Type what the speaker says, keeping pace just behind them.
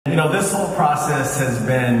You know, this whole process has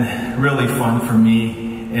been really fun for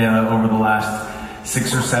me over the last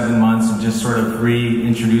 6 or 7 months of just sort of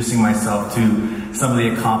reintroducing myself to some of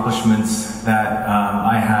the accomplishments that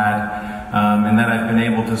I had and that I've been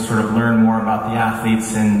able to sort of learn more about the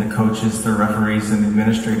athletes and the coaches, the referees and the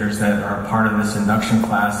administrators that are part of this induction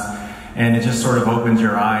class. And it just sort of opens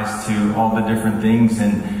your eyes to all the different things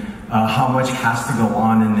and how much has to go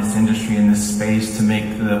on in this industry, in this space, to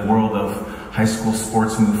make the world of high school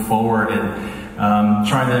sports move forward. And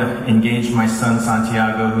trying to engage my son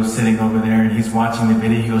Santiago, who's sitting over there, and he's watching the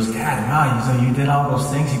video. He goes, "Dad, wow, so you did all those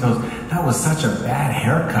things?" He goes, "That was such a bad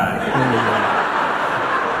haircut."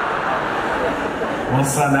 Well,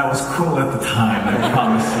 son, that was cool at the time. I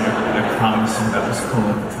promise you. I promise you that was cool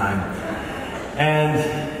at the time.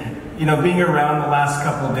 And, you know, being around the last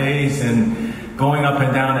couple of days and going up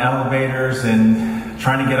and down elevators and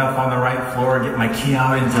trying to get up on the right floor, get my key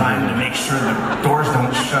out in time to make sure the doors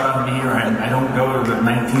don't shut on me or I don't go to the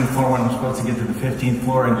 19th floor when I'm supposed to get to the 15th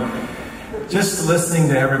floor. And just listening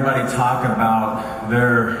to everybody talk about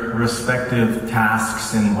their respective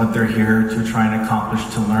tasks and what they're here to try and accomplish,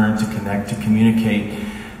 to learn, to connect, to communicate,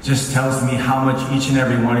 just tells me how much each and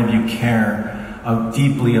every one of you care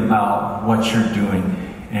deeply about what you're doing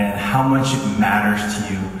and how much it matters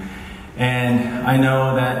to you. And I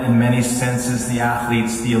know that in many senses, the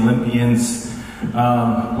athletes, the Olympians,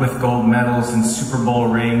 with gold medals and Super Bowl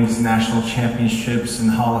rings, national championships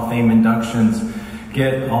and Hall of Fame inductions,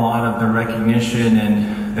 get a lot of the recognition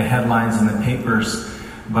and the headlines in the papers.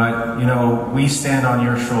 But, you know, we stand on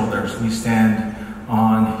your shoulders. We stand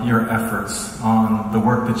on your efforts, on the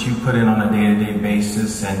work that you put in on a day-to-day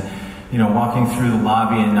basis. And, you know, walking through the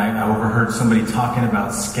lobby, and I overheard somebody talking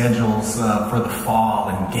about schedules for the fall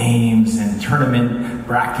and games and tournament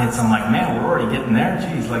brackets. I'm like, man, we're already getting there.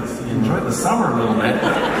 Geez, like, enjoy the summer a little bit.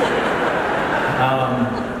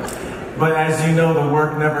 But as you know, the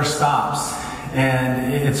work never stops,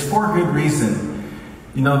 and it's for good reason.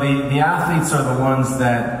 You know, the athletes are the ones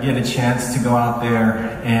that get a chance to go out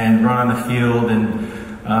there and run on the field and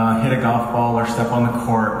hit a golf ball or step on the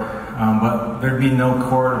court. But there'd be no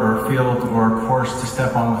court or field or course to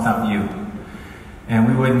step on without you. And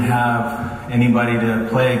we wouldn't have anybody to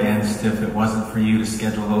play against if it wasn't for you to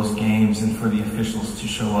schedule those games and for the officials to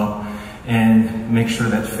show up and make sure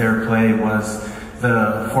that fair play was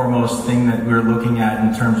the foremost thing that we were looking at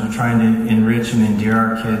in terms of trying to enrich and endear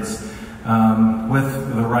our kids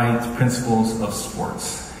with the right principles of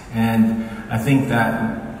sports. And I think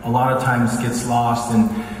that a lot of times gets lost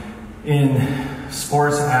in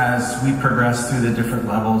sports as we progress through the different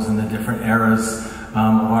levels and the different eras of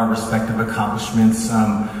our respective accomplishments.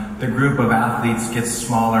 The group of athletes gets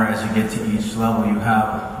smaller as you get to each level. You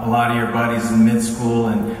have a lot of your buddies in mid-school,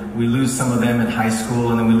 and we lose some of them in high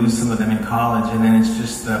school, and then we lose some of them in college, and then it's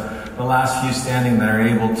just the last few standing that are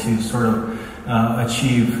able to sort of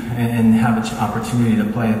achieve and have an opportunity to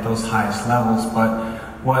play at those highest levels. But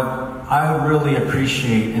what I really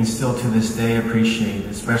appreciate, and still to this day appreciate,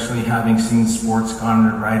 especially having seen sports gone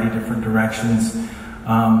in a variety of different directions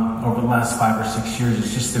over the last 5 or 6 years,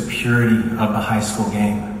 is just the purity of the high school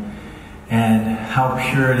game and how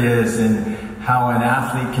pure it is, and how an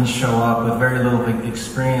athlete can show up with very little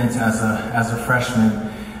experience as a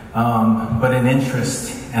freshman, but an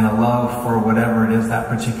interest and a love for whatever it is that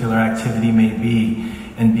particular activity may be,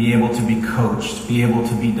 and be able to be coached, be able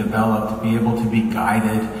to be developed, be able to be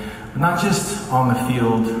guided, not just on the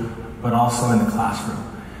field, but also in the classroom.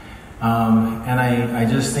 And I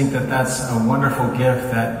just think that that's a wonderful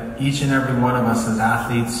gift that each and every one of us as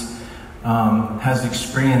athletes has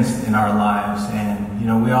experienced in our lives. And, you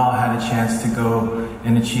know, we all had a chance to go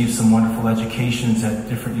and achieve some wonderful educations at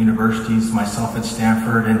different universities, myself at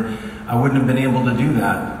Stanford, and I wouldn't have been able to do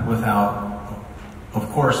that without, of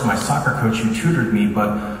course, my soccer coach who tutored me, but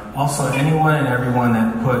also anyone and everyone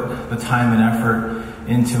that put the time and effort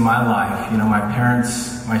into my life. You know, my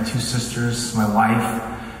parents, my 2 sisters, my wife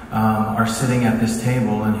are sitting at this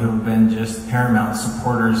table, and who've been just paramount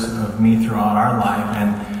supporters of me throughout our life.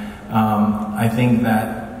 And I think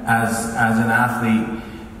that as an athlete,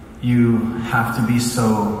 you have to be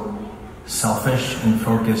so selfish and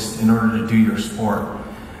focused in order to do your sport.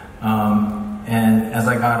 And as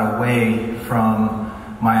I got away from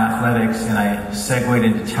my athletics and I segued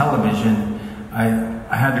into television,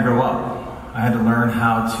 I had to grow up. I had to learn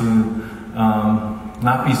how to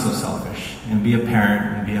not be so selfish and be a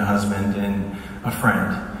parent and be a husband and a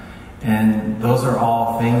friend. And those are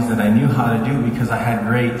all things that I knew how to do because I had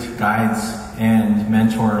great guides and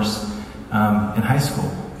mentors in high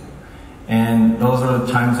school. And those are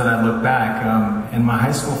the times that I look back, and my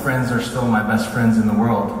high school friends are still my best friends in the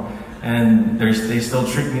world. and they still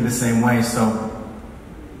treat me the same way. So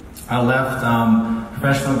I left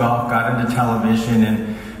professional golf, got into television,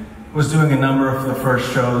 and was doing a number of the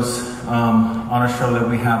first shows on a show that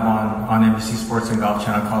we have on NBC Sports and Golf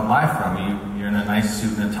Channel called Live From. You're in a nice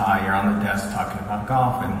suit and a tie, you're on the desk talking about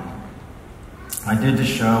golf. And I did the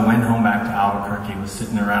show, went home back to Albuquerque, was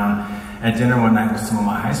sitting around at dinner one night with some of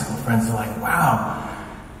my high school friends. They're like, wow,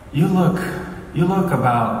 you look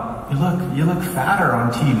fatter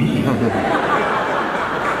on TV.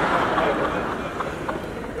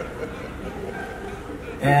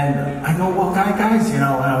 And I go, well, guys, you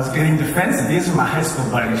know, I was getting defensive. These are my high school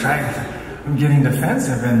buddies, right? I'm getting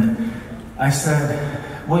defensive. And I said,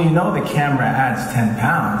 well, you know the camera adds 10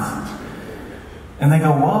 pounds. And they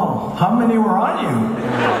go, well, how many were on you?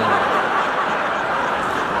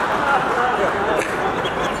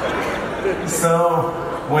 So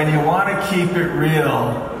when you want to keep it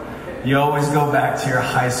real, you always go back to your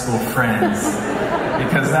high school friends,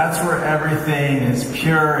 because that's where everything is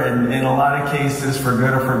pure, and in a lot of cases, for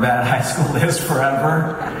good or for bad, high school is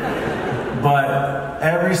forever. But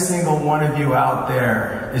every single one of you out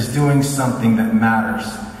there is doing something that matters.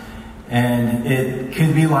 And it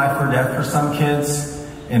could be life or death for some kids,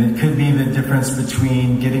 and it could be the difference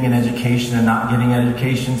between getting an education and not getting an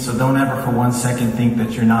education. So don't ever for 1 second think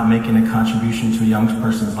that you're not making a contribution to a young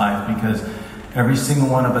person's life, because every single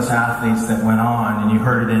one of us athletes that went on, and you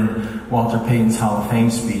heard it in Walter Payton's Hall of Fame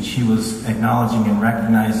speech, he was acknowledging and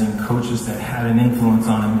recognizing coaches that had an influence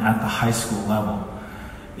on him at the high school level.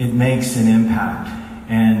 It makes an impact.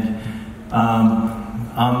 And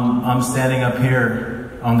I'm standing up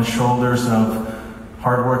here on the shoulders of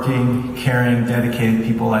hardworking, caring, dedicated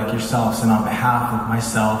people like yourselves, and on behalf of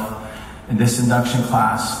myself and this induction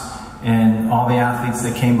class and all the athletes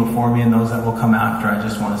that came before me and those that will come after, I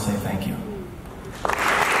just want to say thank you.